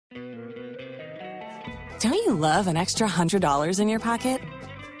Don't you love an extra $100 in your pocket?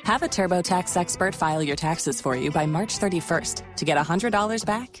 Have a TurboTax expert file your taxes for you by March 31st to get $100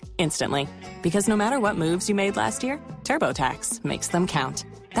 back instantly. Because no matter what moves you made last year, TurboTax makes them count.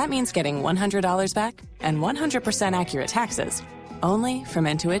 That means getting $100 back and 100% accurate taxes, only from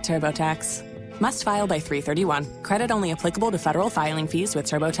Intuit TurboTax. Must file by 3/31. Credit only applicable to federal filing fees with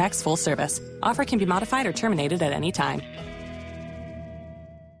TurboTax full service. Offer can be modified or terminated at any time.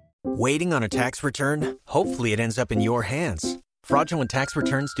 Waiting on a tax return? Hopefully it ends up in your hands. Fraudulent tax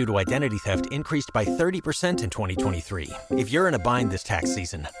returns due to identity theft increased by 30% in 2023. If you're in a bind this tax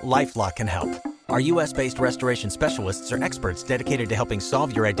season, LifeLock can help. Our U.S.-based restoration specialists are experts dedicated to helping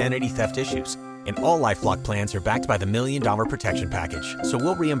solve your identity theft issues. And all LifeLock plans are backed by the $1 Million Protection Package. So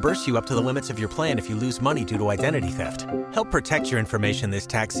we'll reimburse you up to the limits of your plan if you lose money due to identity theft. Help protect your information this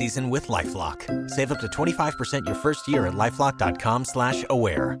tax season with LifeLock. Save up to 25% your first year at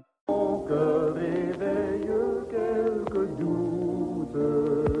LifeLock.com/aware.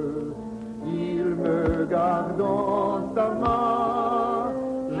 Garde dans sa main,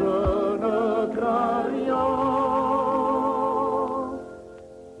 je ne crains rien.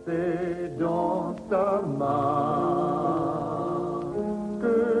 C'est dans sa main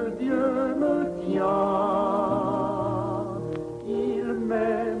que Dieu me tient. Il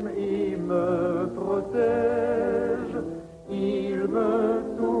m'aime, il me protège, il me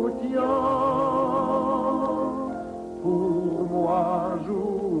soutient. Pour moi,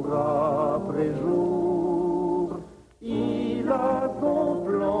 jour après jour. Il a son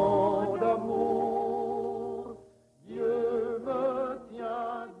plan d'amour, Dieu me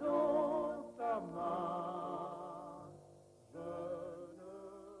tient dans sa main, je ne...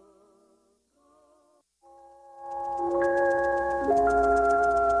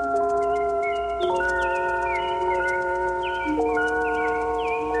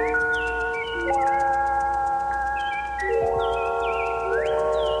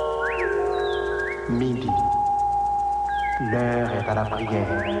 Midi. L'heure est à la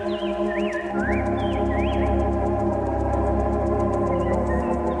prière.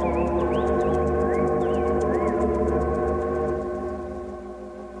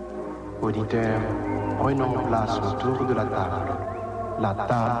 Auditeurs, prenons place autour de la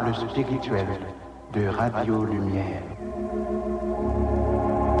table spirituelle de Radio Lumière.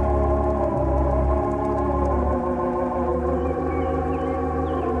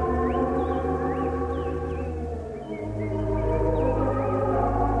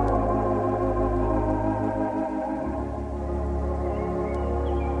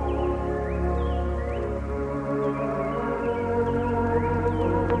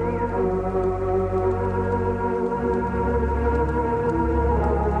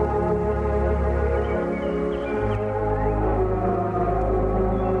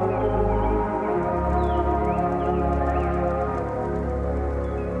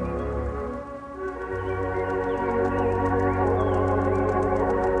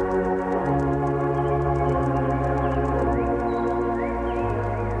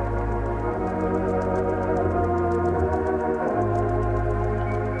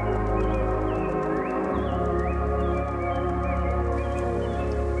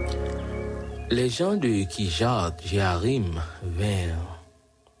 Les gens de Kijat Jéarim vinrent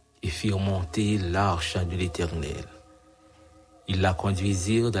et firent monter l'arche de l'Éternel. Ils la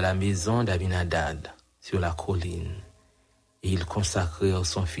conduisirent dans la maison d'Abinadad, sur la colline, et ils consacrèrent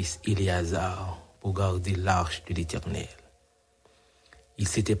son fils Éléazar pour garder l'arche de l'Éternel. Il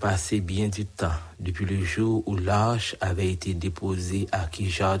s'était passé bien du temps depuis le jour où l'arche avait été déposée à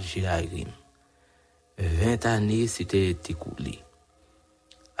Kijat Jéarim. 20 années s'étaient écoulées.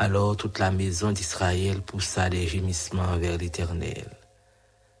 Alors toute la maison d'Israël poussa des gémissements vers l'Éternel.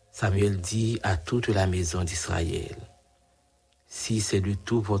 Samuel dit à toute la maison d'Israël, « Si c'est de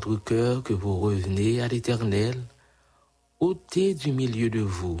tout votre cœur que vous revenez à l'Éternel, ôtez du milieu de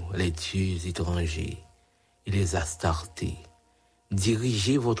vous les dieux étrangers et les astartés.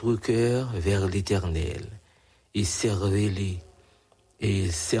 Dirigez votre cœur vers l'Éternel et servez-le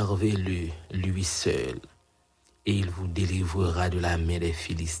lui seul. Et il vous délivrera de la main des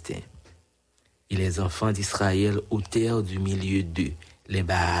Philistins. » Et les enfants d'Israël ôtèrent du milieu d'eux les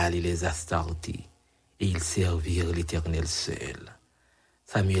Baals et les Astartés, et ils servirent l'Éternel seul.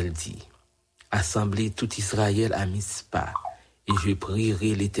 Samuel dit, « Assemblez tout Israël à Mispa, et je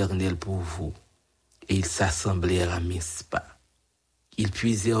prierai l'Éternel pour vous. » Et ils s'assemblèrent à Mispa. Ils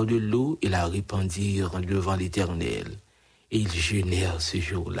puisèrent de l'eau et la répandirent devant l'Éternel, et ils jeûnèrent ce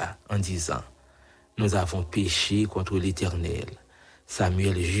jour-là, en disant, « Nous avons péché contre l'Éternel. »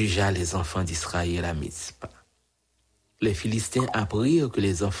 Samuel jugea les enfants d'Israël à Mispa. les Philistins apprirent que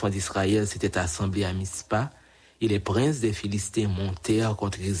les enfants d'Israël s'étaient assemblés à Mispa, et les princes des Philistins montèrent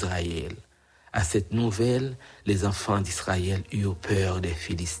contre Israël. À cette nouvelle, les enfants d'Israël eurent peur des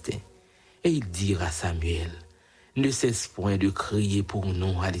Philistins. Et ils dirent à Samuel, « Ne cesse point de crier pour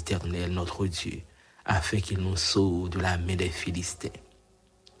nous à l'Éternel notre Dieu, afin qu'il nous sauve de la main des Philistins. »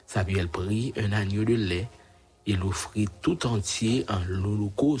 Samuel prit un agneau de lait et l'offrit tout entier en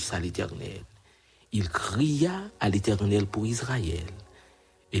holocauste à l'Éternel. Il cria à l'Éternel pour Israël,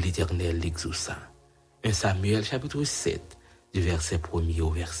 et l'Éternel l'exauça. 1 Samuel chapitre 7, du verset 1er au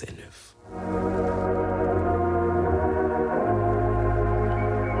verset 9.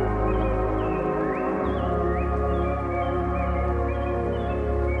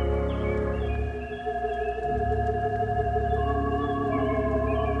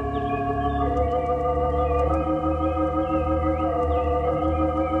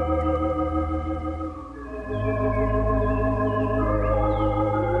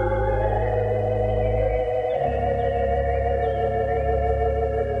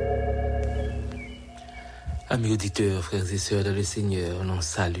 Amis auditeurs, frères et sœurs dans le Seigneur, nous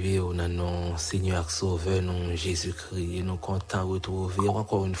saluons au nom Seigneur Sauveur, nous Jésus-Christ, et nous comptons retrouver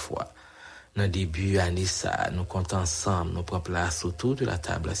encore une fois. Dans le début année ça, nous comptons ensemble, nous prenons place autour de la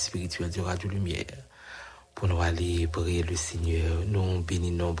table spirituelle du Radio Lumière. Pour nous aller prier le Seigneur, nous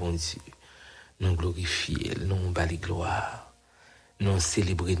bénissons bon Dieu, nous glorifions, nous bâlons gloire, nous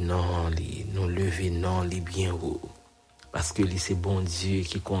célébrons, nous levons les bien haut. Parce que c'est bon Dieu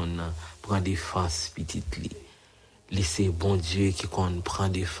qui prend défense petite li. C'est bon Dieu qui prend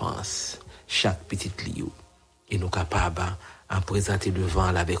défense chaque petite li. Et nous capables à présenter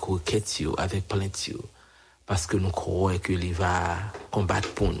devant avec requête, avec plainte. Parce que nous croyons que il va combattre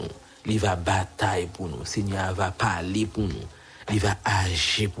pour nous. Il va batailler pour nous. Seigneur va parler pour nous. Il va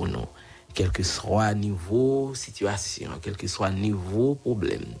agir pour nous. Quel que soit niveau situation, quel que soit niveau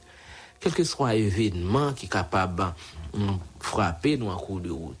problème, quel que soit événement qui est capable frapper nous en cours de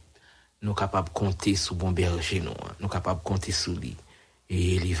route, nous capables de compter sur bon berger nous capables de compter sur lui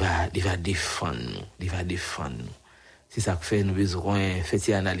et il va défendre nous, c'est ça que fait nous besoin faire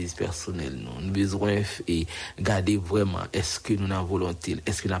une analyse personnelle nous besoin et garder vraiment est-ce que nous avons volonté,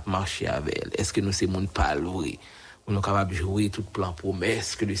 est-ce que nous avons marché avec elle, est-ce que nous c'est monde pas vrai, nous capables de jouer tout plan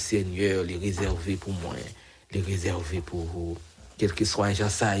promesse que le Seigneur les réservé pour moi, les réservé pour vous. Quel que soit un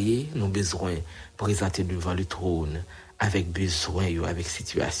ça y est, nous besoin présenter devant le trône avec besoin, avec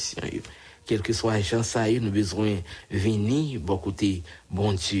situation. Quel que soit un ça y est, nous besoin venir bon côté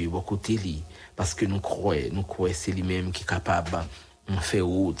bon Dieu, bon côté lui, parce que nous croyons c'est lui-même qui est capable de faire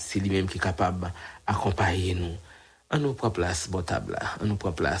route, c'est lui-même qui est capable d'accompagner nous. On nous prend place bon table là, on nous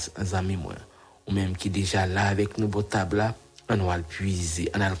prend place amis moi, ou même qui déjà là avec nous bon table là. On va le puiser,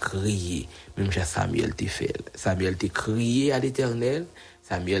 on va le crier. Même si Samuel t'a fait. Samuel t'a crié à l'Éternel.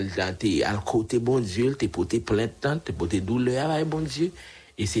 Samuel t'a à côté bon Dieu, t'a porté plainte, t'a porté douleur à bon Dieu.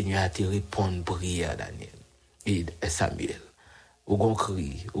 Et Seigneur a te répondu prière Daniel. Et Samuel. Ou gon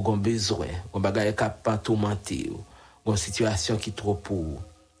cri, ou gon besoin, ou bagaille capable tourmenter, ou situation qui trop pour.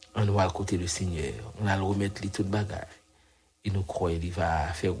 On va le côté le Seigneur. On va le remettre toute bagaille. Et nous croyons qu'il va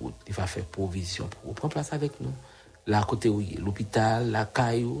faire route, il va faire provision pour vous. Prends place avec nous. Là côté où l'hôpital, la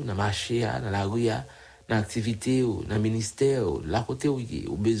caillou, dans marché, dans la rue, dans l'activité, dans le ministère, là côté où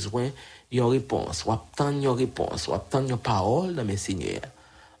au besoin une réponse, ou attendre une réponse, ou attendre une parole dans mes seigneurs.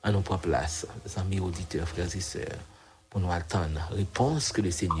 On nous prend place, amis auditeurs, frères et sœurs, pour nous attendre réponse que le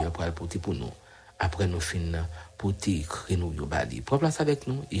Seigneur pourra porter pour nous. Après nous finir porter créer nous yo bali. Prends place avec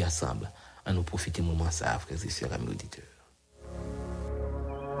nous et ensemble, à nous profiter moment ça, frères et sœurs, amis auditeurs.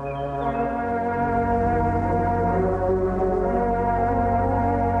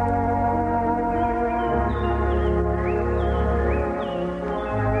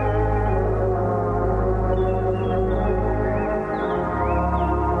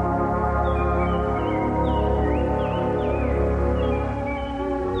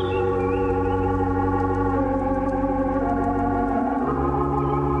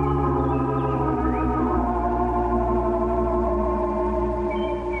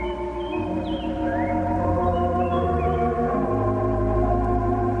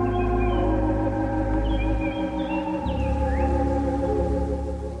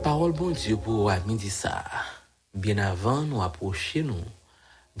 Parole bon Dieu pour à midi ça. Bien avant nous approcher nous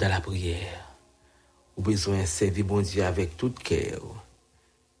dans la prière. Ou besoin servir bon Dieu avec tout cœur.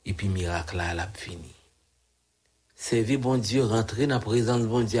 Et puis miracle là l'a fini. Servir bon Dieu, rentrer dans la présence de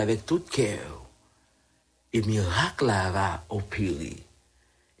bon Dieu avec tout cœur. Et miracle là va opérer.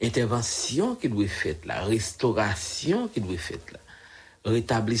 Intervention qui doit être faite là, restauration qui doit être faite là,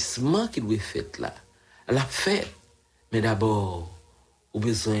 rétablissement qui doit être fait là. La fête Mais d'abord, ou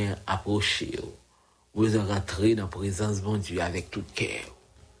besoin approcher, ou besoin rentrer dans la présence de bon Dieu avec tout cœur.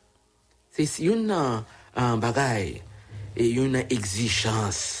 C'est une bagaille et une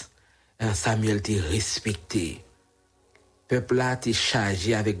exigence. Samuel t'est respecté. Peuple là t'est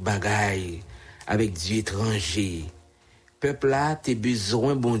chargé avec bagaille, avec Dieu étranger. Peuple là t'es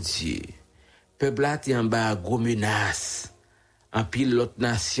besoin bon Dieu. Peuple là t'es en bas gros menace. En pile l'autre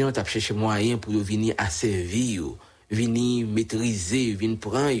nation t'a cherché moyen pour venir asservir, venir maîtriser, venir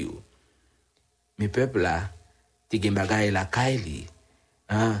prendre. Mais peuple là t'es gen bagaille la kaili.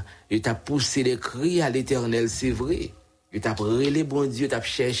 Il t'a poussé les cris à l'Éternel, c'est vrai. Il t'a relé bon Dieu, t'a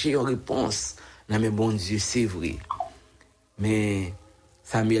cherché une réponse. Non mais bon Dieu, c'est vrai. Mais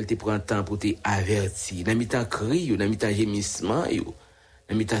Samuel te prend temps pour te avertir. Dans mi-temps cri, dans mi-temps gémissement,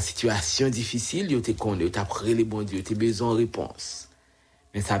 dans mi-temps situation difficile, yo te connaît, t'a relé bon Dieu, t'as besoin de réponse.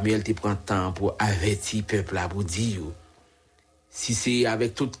 Mais Samuel te prend temps pour avertir peuple là pour dire si c'est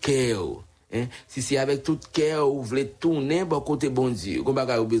avec tout cœur, si c'est avec tout cœur vous voulez tourner bon côté bon Dieu, qu'on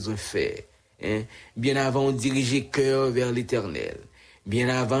bagay ou besoin faire, bien avant diriger cœur vers l'Éternel, bien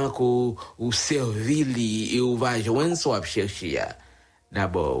avant qu'on ou servir lui et on va joindre soit chercher.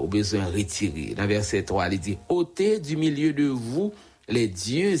 D'abord, au besoin retirer. Dans verset 3, il dit ôtez du milieu de vous les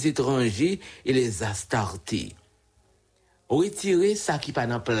dieux étrangers et les astartés. Retirez ça qui pas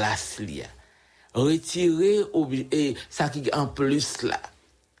dans place là. Retirez ça qui en plus là.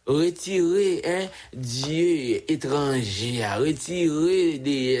 Retirez Dieu étranger, retirez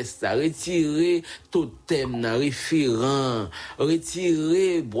déesse, retirez totem, référent,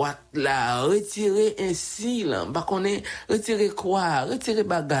 retirez boîte là, retirez ainsi là, bah connaît, retirez quoi, retirez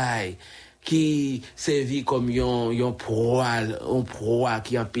bagaille qui servit comme yon proie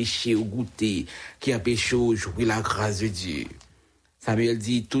qui empêche ou goûter, qui empêche ou jouir la grâce de Dieu. Samuel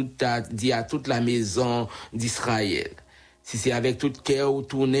dit à toute la maison d'Israël. Si c'est avec tout cœur ou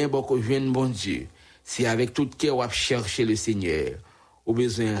tourner bon que joindre bon Dieu, si avec tout cœur ou chercher le Seigneur, ou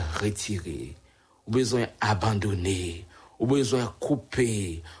besoin retirer, ou besoin abandonner, ou besoin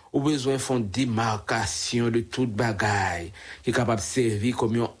couper, ou besoin faire démarcation de toute bagaille qui est capable de servir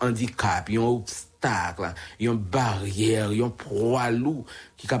comme un handicap, un obstacle, une barrière, un proie lourd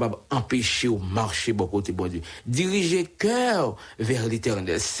qui est capable d'empêcher ou marcher bon côté bon Dieu. Diriger cœur vers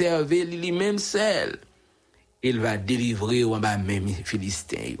l'Éternel, servir lui-même seul. Il va délivrer ou en bas même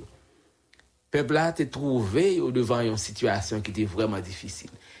Philistin. Peuple là t'es trouvé devant une situation qui était vraiment difficile.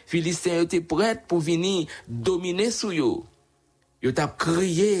 Philistin était prêt pour venir dominer sur yo. Yo t'a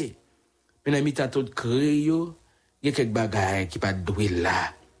crié. Mais dans mi-temps tout crié yo, il y a quelques bagages qui pas doué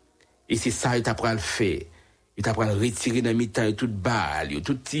là. Et c'est ça il t'a pral faire. Il t'a pral retirer dans mi-temps toute balle, yo,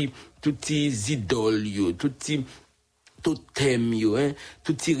 toutes idoles yo, tout thème yo,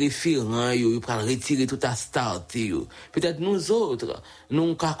 tout petit référent yo, pour retirer tout à start yo. Peut-être nous autres,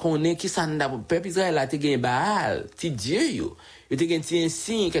 nous connaissons qui ça n'a peuple Israël a te gen Baal, ti Dieu yo. Yo te gen ti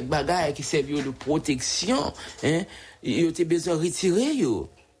insigne quelques bagages qui servent de protection, yo te besoin retirer yo.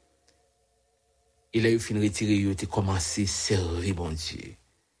 Et là yo fin retirer yo, te commencer servir bon Dieu.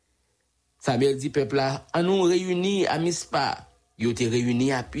 Samuel dit peuple là, on nous réunit à Mispa. Yo te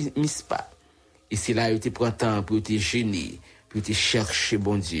réunis à Mispa. Et c'est là où tu prends temps pour te gêner, pour te chercher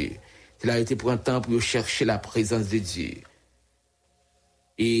bon Dieu. C'est là où tu prends temps pour chercher la présence de Dieu.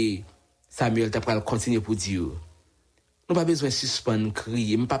 Et Samuel t'a pas continuer pour dire, nous pas besoin de suspendre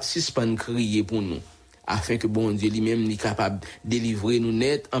crier, mais pas suspendre crier pour nous, afin que bon Dieu lui-même est capable de délivrer nous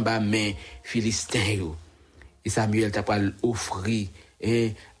net en bas main Philistin. Et Samuel t'a pas offrir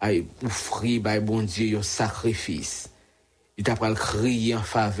bon Dieu un sacrifice. Il t'a pas crié en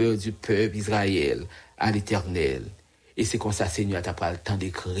faveur du peuple Israël à l'Éternel. Et c'est comme ça Seigneur t'a pas le temps de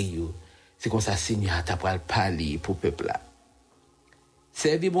crier. C'est comme ça Seigneur t'a pas parler pour le peuple là.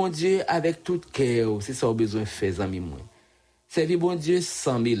 Servir bon Dieu avec tout cœur, c'est ça qu'on a besoin de faire amis moi. Servir bon Dieu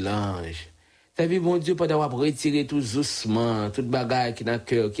sans mélange. Servir bon Dieu pour d'avoir retiré tout doucement, toute bagaille qui dans le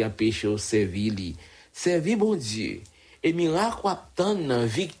cœur qui empêche au servir lui. Servir bon Dieu. Et miracle ou attendre,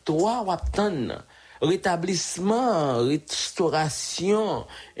 victoire ou attendre. Rétablissement, restauration,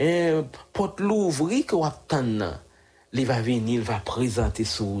 porte l'ouvrir que attend. Il va venir, il va présenter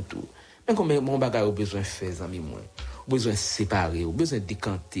sur tout. Mais comme mon bagage a besoin de faire amis moi, a besoin de séparer, a besoin de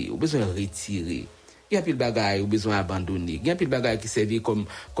décanter, a besoin de retirer. Il y a plus de bagages, besoin d'abandonner. Il y a plus de bagages qui servent comme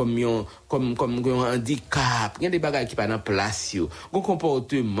un handicap. Il y a des bagages qui pas dans place yo. Gon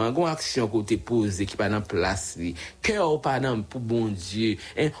comportement, gon action côté posé qui pas dans place li. Cœur pas dans pour bon Dieu.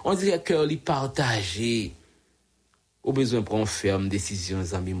 On dirait cœur li partagé. Au besoin prendre ferme décision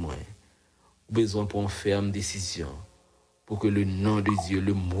amis moi. Au besoin prendre ferme décision pour que le nom de Dieu,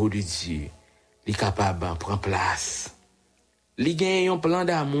 le mot de Dieu, est capable de prendre place Li gen yon plan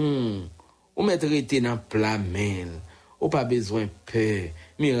d'amour. Ou mettre été dans plan main. Ou pas besoin peur.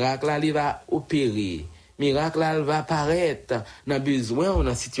 Miracle là, il va opérer. Miracle là, il va apparaître. N'a besoin ou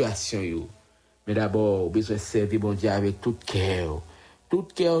dans situation yo. Mais d'abord, besoin servir bon Dieu avec tout cœur. Tout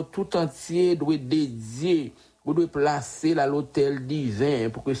cœur, tout entier doit dédier. Vous devez placer là l'autel divin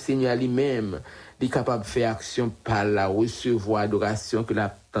pour que le Seigneur lui-même est capable de faire action par là, recevoir adoration que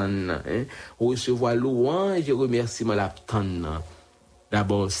l'attend, recevoir louange et remerciement l'attend.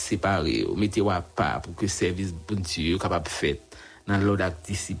 D'abord, séparer, mettez-vous à part pour que le service pour Dieu soit capable de faire dans l'ordre de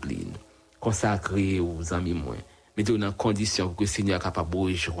discipline. Consacrez aux amis moins. Mettez-vous dans condition pour que le Seigneur soit capable de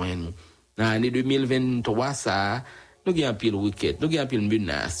rejoindre nous. Dans l'année 2023, ça, nous avons un pile requête, nous avons un pile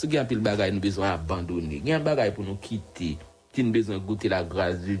menace, nous avons un pile bagaille, nous besoin abandonner. Nous avons un bagaille pour nous quitter. Si nous besoin goûter la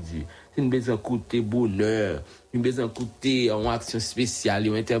grâce de Dieu, si nous besoin goûter bonheur, si nous besoin goûter une action spéciale,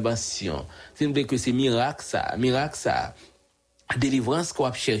 une intervention, si nous voulons que c'est miracle ça, délivrance qu'on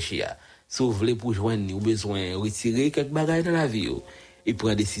va chercher. Si vous voulez pour joindre, nous besoin retirer quelques bagailles dans la vie et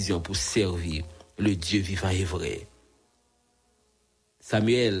prendre décision pour servir le Dieu vivant et vrai.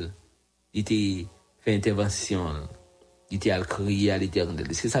 Samuel, il était fait intervention, il était à crier à l'Éternel.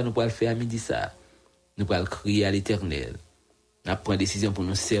 C'est ça nous pouvons faire à midi ça. Nous pouvons crier à l'Éternel. Nous prendre décision pour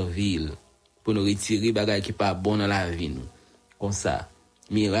nous servir, pour nous retirer bagaille qui pas bon dans la vie nous. Comme ça,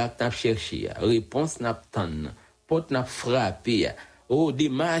 miracle n'a cherché, réponse n'a attendre, porte n'a frappé. Oh,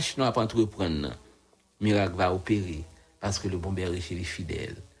 démarche nous pas entreprendre. Miracle va opérer parce que le bon berger est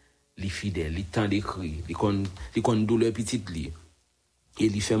fidèle. Les fidèles, les temps d'écrit, les con douleur petite li. Et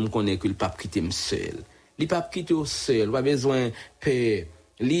il fait me connaître que le pape quitte seul. Le pape quitte seul, pas besoin peur.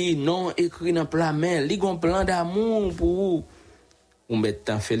 Li non écrit dans plan main, li gon plan d'amour pour vous. On met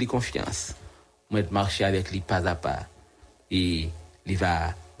temps faire li confiance. On met marcher avec lui pas à pas. Et il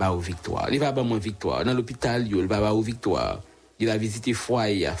va ba aux victoire. Il va ba moins victoire dans l'hôpital, il va ba aux victoire. Il va visiter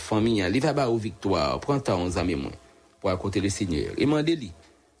foyer, famille, il va ba aux victoire. Prends temps aux amis moi pour accoter le Seigneur. Et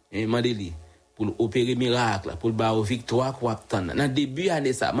mandez-lui pour opérer miracle, pour ba aux victoire qu'on attend. Dans début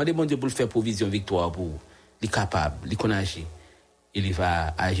année ça, mandez bon Dieu pour faire provision victoire pour il capable, il connaît agir. Il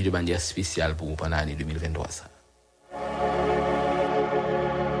va agir de manière spéciale pour vous pendant l'année 2023 ça.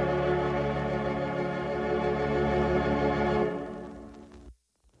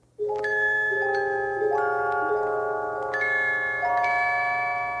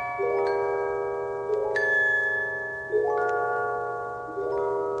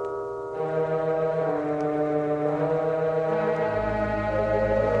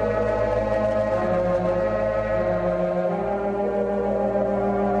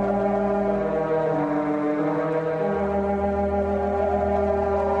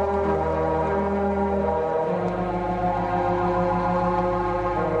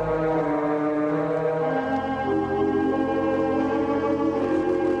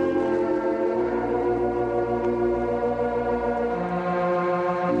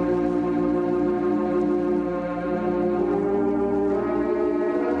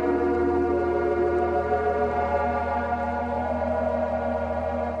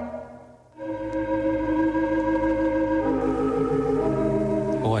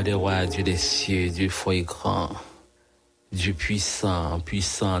 Des rois, Dieu des cieux, Dieu fort et grand, Dieu puissant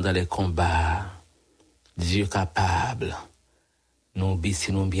dans les combats, Dieu capable. Nous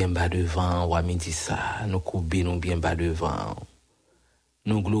baissons nous bien bas devant, ou à midi ça, nous courbons nous bien bas devant.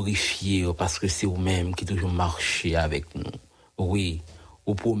 Nous glorifions parce que c'est vous-même qui toujours marchez avec nous. Oui,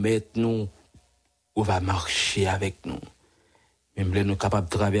 vous promettez nous, vous va marcher avec nous. Même là, nous sommes capables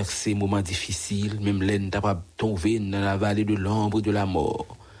de traverser des moments difficiles, même là, nous sommes capables de tomber dans la vallée de l'ombre de la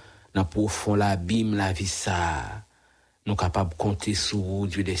mort. Dans le profond l'abîme, la vie ça. Nous sommes capables de compter sur vous,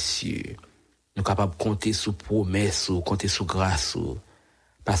 Dieu des cieux. Nous sommes capables de compter sur promesses, compter sur grâce.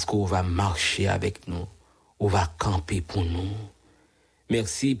 Parce qu'on va marcher avec nous. On va camper pour nous.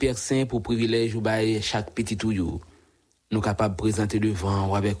 Merci, Père Saint, pour le privilège de bailler chaque petit touillou. Nous sommes capables de présenter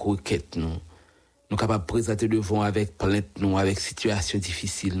devant avec requête nous. Nous sommes capables de présenter devant avec plainte nous, avec situation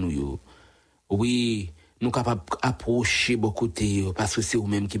difficile nous. Oui, nous sommes capables d'approcher beaucoup de côtés parce que c'est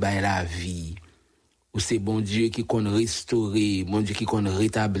vous-même qui baille la vie. Ou c'est bon Dieu qui qu'on restaurer, bon Dieu qui qu'on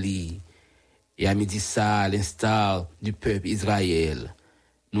rétablir. Et à midi ça, à l'instar du peuple Israël,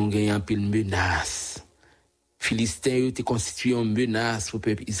 nous gagnons un pile menace. Philistins ont constitué une menace pour le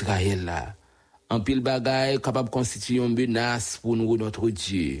peuple Israël là. Un pile bagaille capable de constituer une menace pour nous, notre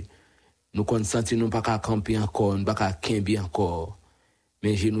Dieu. Nous consentons nous pas qu'à camper encore, nous pas qu'à camper encore.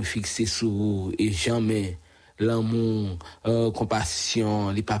 Mais je nous fixer sur vous et jamais l'amour,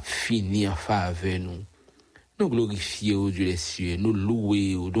 compassion, les pas fini en faveur nous. Nous glorifions Dieu les cieux, nous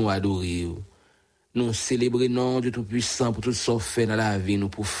louer, nous adorer. Nous célébrer nom de Tout-Puissant pour tout ce qu'on fait dans la vie, nous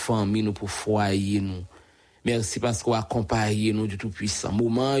pour famille, nous pour foyer, nous. Merci parce qu'on accompagne nous de Tout-Puissant.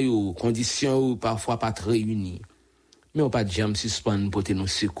 Moment yo, conditions yo, parfois pas très réunies. Mais on pas de jamais suspendre pour nous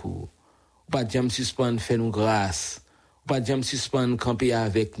secours. On pas de jamais suspendre faire nous grâce. On pas de jamais suspendre camper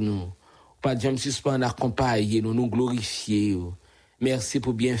avec nous. On pas de jamais suspendre accompagner nous, nous glorifier yo. Merci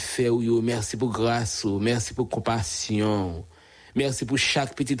pour bien faire yo, merci pour grâce yo, merci pour compassion. Merci pour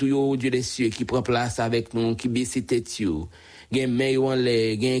chaque petit tuyau, Dieu des cieux, qui prend place avec nous, qui baisse tête yo. Gen main en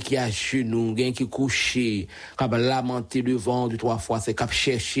l'air, gen qui a genoux, gen qui couché, qui a lamenté devant de 3 fois, c'est qui a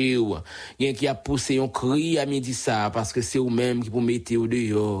cherché, gen qui a poussé un cri à midi ça, parce que c'est vous-même qui pour mettre au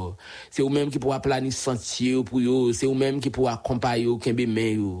dehors. C'est vous-même qui pour aplanir sentier pour yo, c'est vous-même qui pour accompagner au kembe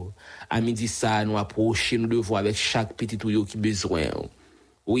main yo. À midi ça, nous approcher, nous devons avec chaque petit tuyau qui besoin.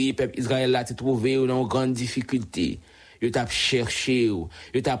 Oui, peuple Israël là, t'es trouvé dans une grande difficulté. Yo t'a cherché, yo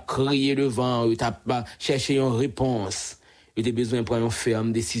t'a crié devant, yo t'a cherché une réponse. Yo t'a besoin de prendre une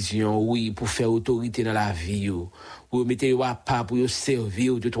ferme décision, oui, pour faire autorité dans la vie, yo. Pour mettre yo à pas, pour yo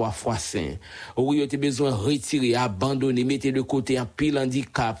servir de 3 fois saint. Oui, yo t'a besoin de retirer, abandonner, mettre de côté un pile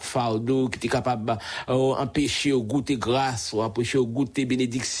handicap, fardeau, qui t'est capable empêcher de goûter grâce, ou empêcher de goûter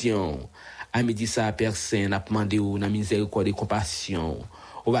bénédiction. À midi ça à personne, a demandé ou dans miséricorde et compassion.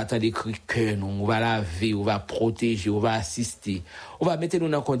 On va attendre cri cœur nous, on va laver, on va protéger, on va assister. On va mettre nous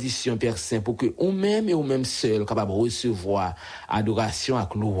dans condition Père Saint pour que nous-mêmes et nous-mêmes seuls capable recevoir adoration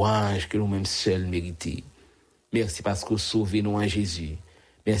avec louange que nous-mêmes seuls méritons. Merci parce que vous sauvez nous en Jésus.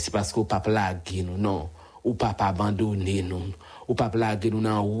 Merci parce que vous pas plaguer nous non, ou pas abandonner nous, ou pas plaguer nous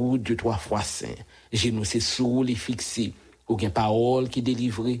dans route de 3 fois saint. Genoux c'est sous les fixés. Ou gen parole qui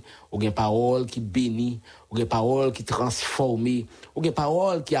délivre, ou gen parole qui bénit, ou gen parole qui transforme, ou gen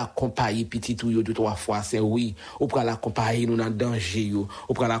parole qui accompagne petit ou yo de 3 fois c'est oui, ou pour l'accompagner nous dans danger yo,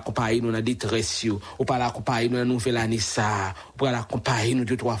 ou pour l'accompagner nous dans détresse yo, ou pour l'accompagner nous dans nouvelle année ça, ou pour l'accompagner nous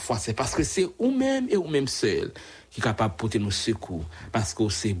de 3 fois c'est parce que c'est ou même et ou même seul qui est capable de porter nos secours parce que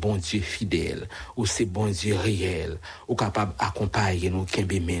c'est bon Dieu fidèle, ou c'est bon Dieu réel, ou capable d'accompagner nous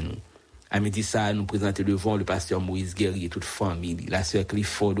kembe men. À midi ça, nous présentons devant le pasteur Moïse Guerrier, toute famille, la sœur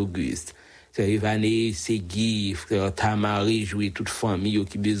Clifford Auguste, sœur Evané Segui, frère Tamari, jouer toute famille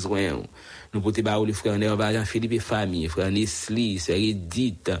qui besoin. Nous portons le frère Nerva Jean-Philippe et famille, frère Nesli, sœur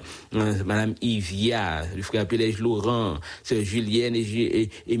Edith, madame Ivia, le frère Pélège Laurent, sœur Julienne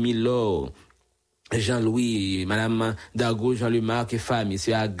et Milo, Jean-Louis, madame Dago, Jean-Luc et famille,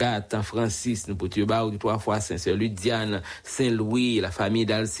 sœur Agathe, Francis, nous pouvons de 3 fois saint, sœur Ludiane, Saint-Louis, la famille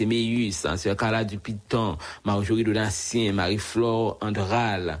d'Alcéméus, sœur Carla Dupiton, Marjorie de Nassien, Marie-Flore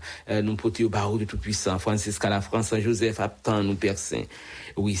Andral, nous pouvons de Tout-Puissant, Francis la France, Joseph Aptan, nous Père Saint.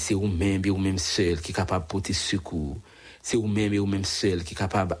 Oui, c'est vous-même et vous-même seul qui est capable de porter secours. C'est vous-même et vous-même seul qui est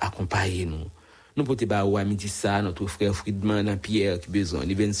capable d'accompagner nous. Nous pouvons à midi ça, notre frère Friedman Pierre qui besoin,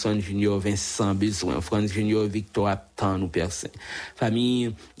 Livingston Junior Vincent besoin, Franz Junior Victor Aptan nous personne.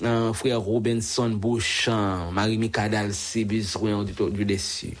 Famille frère Robinson Beauchamp, Marie-Mika Dalcy besoin du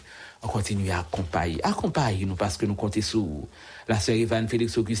dessus. On continue à accompagner nous parce que nous comptons sur vous. La sœur Ivan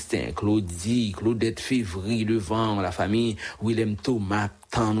Félix Augustin, Claudie, Claudette Février devant, la famille Willem Thomas,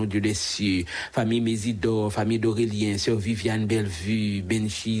 tant nous Dieu des cieux, famille Mésidor, famille d'Aurélien, sœur Viviane Bellevue,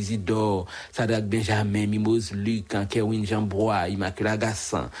 Benchi Isidore, Sadak Benjamin, Mimose Luc, Kerwin Jean-Brois, Immaculée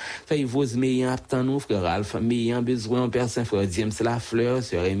Gassan, frère Yvose Meillan, tant nous, frère Alpha Meillan, besoin en personne, frère James Lafleur,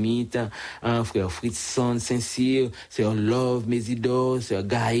 sœur Emite, frère Fritzson Saint-Cyr, sœur Love Mésidor, sœur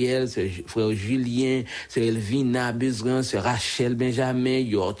Gaël, frère Julien, sœur Elvina, besoin, sœur Rachel Benjamin,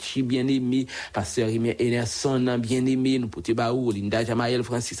 Yorchi bien-aimé, pasteur Enerson bien-aimé, nous pouvons baou, Linda Jamael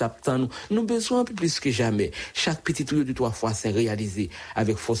Francis Aptan, nous besoin plus que jamais. Chaque petit tuyau de 3 fois c'est réalisé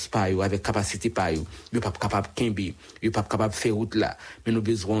avec force payo, avec capacité payo. Nous pas capable kembe, nous pas capable faire route là, mais nous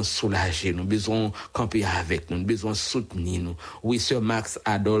besoin soulager, nous besoin camper avec nous besoin soutenir nous. Oui, sœur Max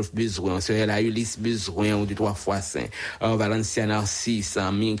Adolphe besoin, sœur la Ulysse besoin de 3 fois saint. Valencia Narcisse,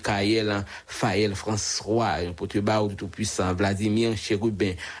 Michael, Faël François, pour te baou de tout puissant, Vladimir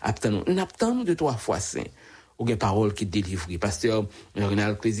Chérubin, Aptan nous de 3 fois saint. Ou une parole qui délivre. Pasteur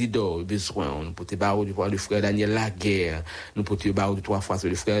Renal Président, besoin. Nous pouvons parler du frère Daniel Laguerre. Nous pouvons parler de 3 fois sur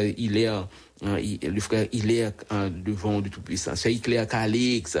le frère Hilaire, devant du Tout-Puissant. Sœur Claire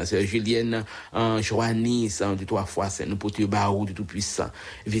Calix, sœur Julienne Joannis, de 3 fois. Nous pouvons parler du Tout-Puissant.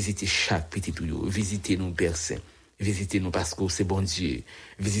 Visitez chaque petit tuyau. Visitez-nous, Père Saint. Visitez-nous parce que c'est bon Dieu.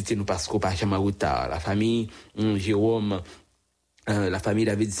 Visitez-nous parce qu'on pas jamais retard. La famille Jérôme La famille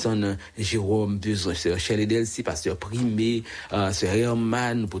Davidson, Jérôme, besoin, sœur Shelley Delcy, pasteur Primé, sœur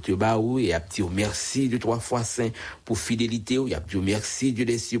Herman, pour te baou, et a dit merci de 3 fois saint pour fidélité, et a dit merci Dieu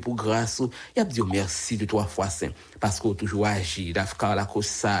des cieux pour grâce, et a dit merci de 3 fois saint, parce qu'on toujours agi, d'Afkar la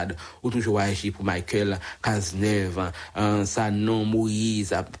Cossade, ou toujours agi pour Michael Cazeneuve, Sanon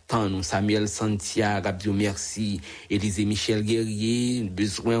Moïse, nous, Samuel Santiago, a dit merci, Élisée Michel Guerrier,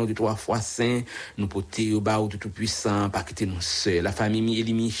 besoin de 3 fois saint, nous porter au baou de tout puissant, pas quitter nous seuls. La famille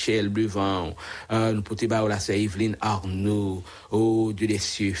Élie Michel Blevant, nous porter la sœur Evelyne Arnaud, oh Dieu des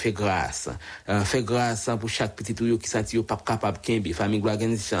cieux, fais grâce pour chaque petit tuyau qui sentit pas capable de famille Gloire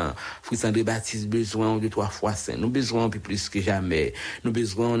Jean, Fritz André Baptiste, besoin de 3 fois saint, nous besoin plus que jamais, nous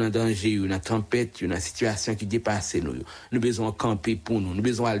besoin en danger, une tempête, une situation qui dépasse nous besoin camper pour nous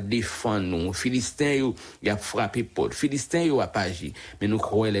besoin défendre nous, Philistins il a frappé Paul, Philistins il a pas agi, mais nous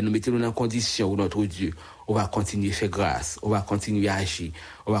croyons, nous mettons en condition où notre Dieu on va continuer à faire grâce, on va continuer à agir,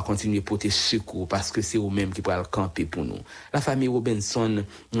 on va continuer à porter secours parce que c'est eux-mêmes qui pourront camper pour nous. La famille Robinson,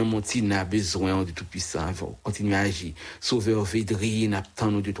 Montina a besoin de tout-puissant, continuer à agir. Sauveur Védry,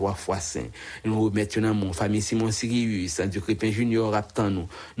 n'attend nous de 3 fois saint. Nous remettons dans mon famille Simon Sirius, du Crépin Junior, attend nous.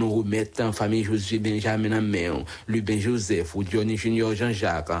 Nous remettons en famille Josué Benjamin en main, Lubin Joseph, ou Johnny Junior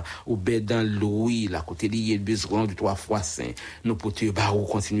Jean-Jacques, ou Bédan Louis, la côté lié, besoin de 3 fois saint. Nous portons barreau,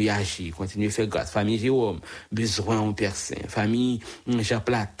 continuer à agir, continuer à faire grâce. Famille Jérôme, besoin en Père Saint. Famille Jean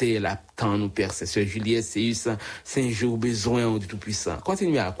Platel, attend nous Père Saint. Sœur Juliette Seus, Saint-Jour, besoin de Tout-Puissant.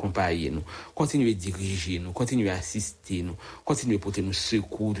 Continuez à accompagner nous, continuez à diriger nous, continuez à assister nous, continuez à porter nous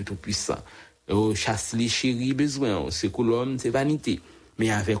secours de Tout-Puissant. Oh, chasse les chéris, besoin, secours l'homme, c'est vanité. Mais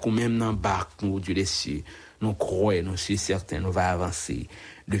avec nous même dans barque, nous, Dieu des cieux, nous croyons, nous sommes certains, nous va avancer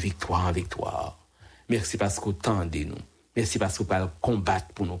de victoire en victoire. Merci parce que vous tendez nous. Merci parce que vous pouvez combattre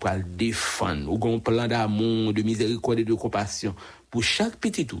pour nous, pour le défendre. Vous avez un plan d'amour, de miséricorde et de compassion pour chaque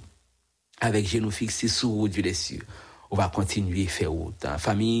petit tout. Avec genoux fixés sur vous, Dieu des cieux. On va continuer à faire autant.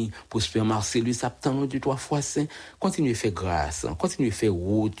 Famille, Prosper Marcellus, attend de 3 fois saint. Continuez à faire grâce. Continuez à faire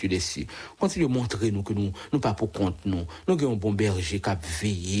autant, Dieu des cieux. Continuez à montrer nous que nous pas pour compte nous. Nous avons un bon berger qui a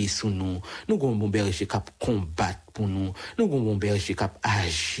veillé sur nous. Nous avons un bon berger qui a combattre pour nous. Nous avons un bon berger qui a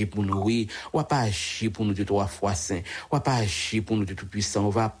agi pour nous. Oui, on va pas agir pour nous de 3 fois saint. On va pas agir pour nous de tout puissant. On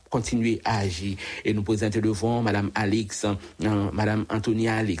va continuer à agir et nous présenter devant Madame Alix, Madame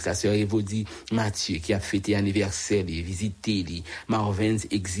Antonia Alix, sa sœur Evodie Mathieu, qui a fêté anniversaire, visité, Marvins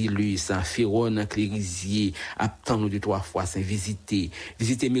Exilus, Féron Clérisier, attend nous de 3 fois saint, visiter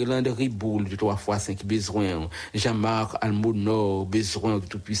Myrlande Riboul de 3 fois saint, qui besoin, Jean-Marc Almonor, besoin de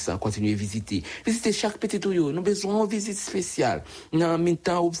tout puissant, continuer à visiter chaque petit tuyau, nous besoin d'une visite spéciale, dans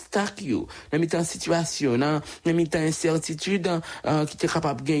mi-temps obstacle, dans mi-temps situation, dans mi-temps incertitude, qui est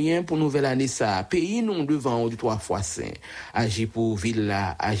capable de gagner pour nouvelle année ça. Pays nous devant de 3 fois saint. Agir pour ville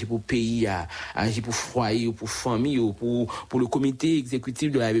là, agir pour pays, agir pour foyer, pour famille, pour le comité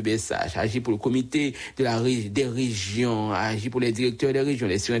exécutif de la BBSH, agir pour le comité des régions, agir pour les directeurs des régions,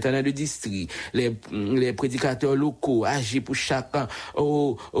 les surintendants de district, les prédicateurs locaux, agir pour chacun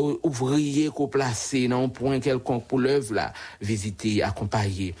ouvrier qu'on placé dans un point quelconque pour l'œuvre là, visiter,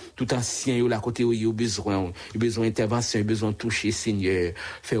 accompagner tout ancien yo la côté où il a besoin d'intervention, il a besoin de toucher Seigneur,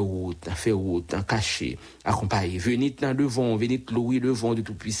 faire route, cacher, accompagner, venir dans devant, venir louer devant de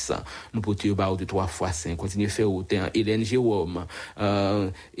tout puissant. Nous porter bas de 3 fois saint, continuer faire route, Hélène Jérôme,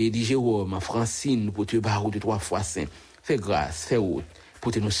 Eddie Jérôme, Francine, nous porter bas de 3 fois saint. Fais grâce, fais route,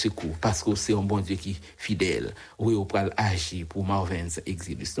 porter nos secours parce que c'est un bon Dieu qui est fidèle. Oui, on peut agir pour Marvins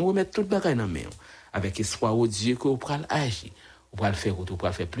Exilus. Nous remettre toute bagaille dans main avec espoir au Dieu que on peut agir. On peut le faire route, on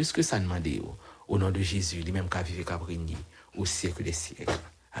peut faire plus que ça demander au nom de Jésus, lui-même qui a vécu, qui a régné au siècle des siècles.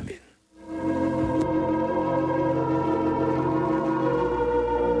 Amen.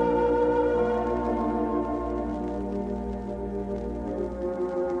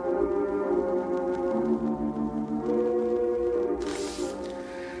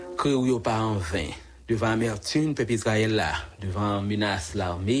 Creux pas en vain, devant amertume, peuple Israël là, devant menace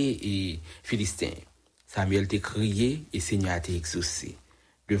l'armée et Philistin. Samuel t'a crié et Seigneur t'a exaucé.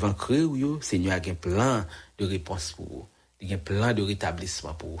 Devant creux, Seigneur a un plan de réponse pour vous. Il y a un plan de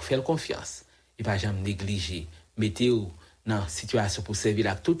rétablissement pour vous. Faites confiance. Et pas jamais négliger. Mettez-vous dans la situation pour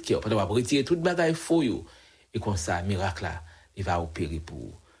servir avec tout cœur. Pour retirer toute bagaille faux. Et comme ça, miracle là, il va opérer pour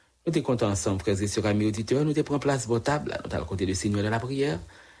vous. Nous sommes contents ensemble, frères et sœurs, amis auditeurs. Nous prenons place potable. Nous sommes à côté du Seigneur dans la prière.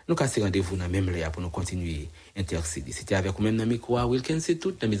 Nous cassons rendez-vous dans le même lien pour nous continuer à intercéder. C'était avec vous-même dans le micro, Wilkin, c'est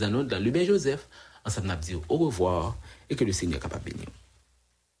tout, dans mes annonces, dans Lubin Joseph. Ensemble, nous disons au revoir et que le Seigneur est capable de bénir.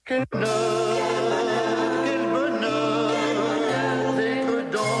 Quel bonheur, c'est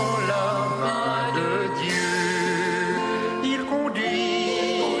que dans la main de Dieu, il conduit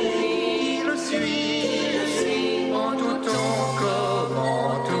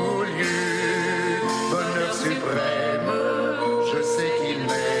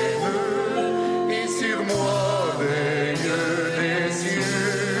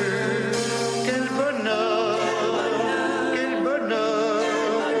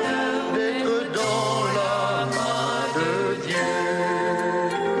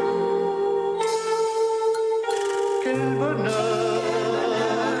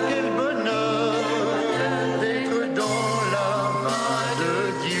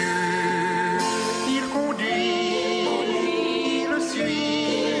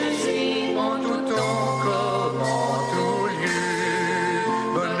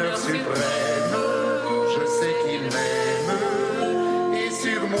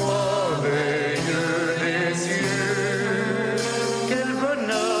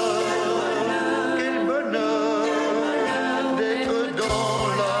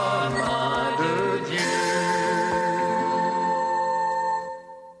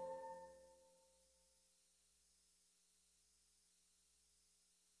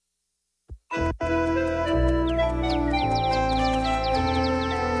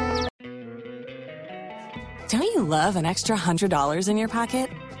Don't you love an extra $100 in your pocket?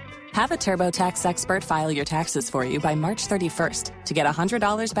 Have a TurboTax expert file your taxes for you by March 31st to get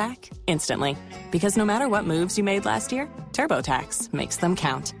 $100 back instantly. Because no matter what moves you made last year, TurboTax makes them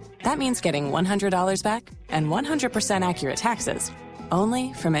count. That means getting $100 back and 100% accurate taxes,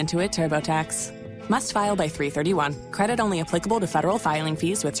 only from Intuit TurboTax. Must file by 3/31. Credit only applicable to federal filing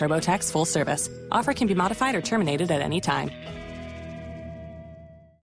fees with TurboTax full service. Offer can be modified or terminated at any time.